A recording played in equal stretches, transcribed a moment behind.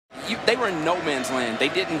they were in no man's land. They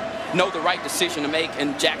didn't know the right decision to make,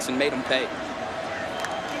 and Jackson made them pay.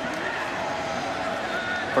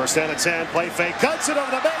 First down at 10, play fake, cuts it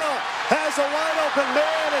over the middle, has a wide open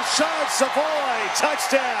man, and Sean Savoy,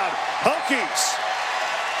 touchdown, Hokies.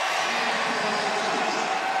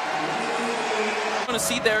 To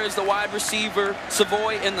see there is the wide receiver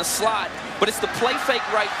Savoy in the slot, but it's the play fake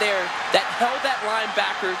right there that held that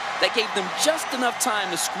linebacker, that gave them just enough time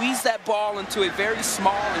to squeeze that ball into a very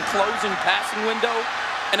small and closing passing window,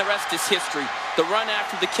 and the rest is history. The run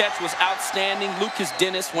after the catch was outstanding. Lucas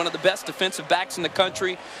Dennis, one of the best defensive backs in the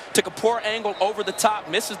country, took a poor angle over the top,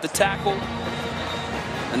 misses the tackle,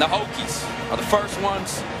 and the Hokies are the first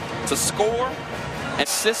ones to score,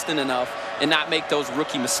 consistent enough and not make those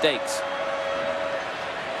rookie mistakes.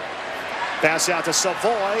 Pass out to Savoy,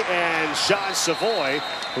 and Sean Savoy,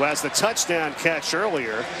 who has the touchdown catch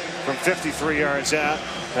earlier from 53 yards out,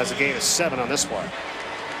 has a gain of 7 on this one.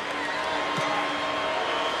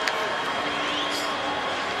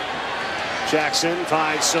 Jackson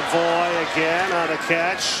finds Savoy again on a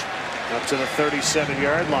catch up to the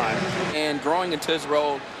 37-yard line. And growing into his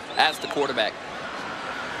role as the quarterback.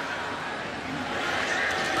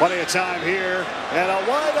 Plenty of time here, and a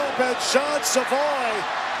wide open Sean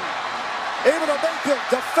Savoy. Able to make the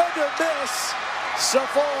defender miss.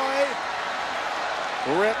 Savoy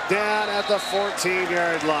ripped down at the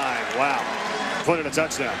 14-yard line. Wow. Put in a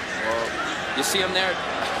touchdown. Well, you see him there?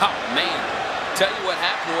 Oh, man. Tell you what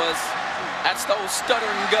happened was, that's those stutter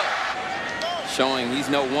and go. Showing he's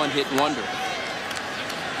no one-hit wonder.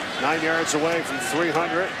 9 yards away from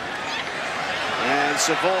 300. And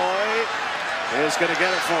Savoy is going to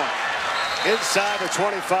get it for him. Inside the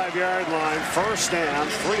 25-yard line, first down,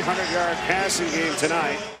 300-yard passing game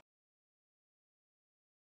tonight.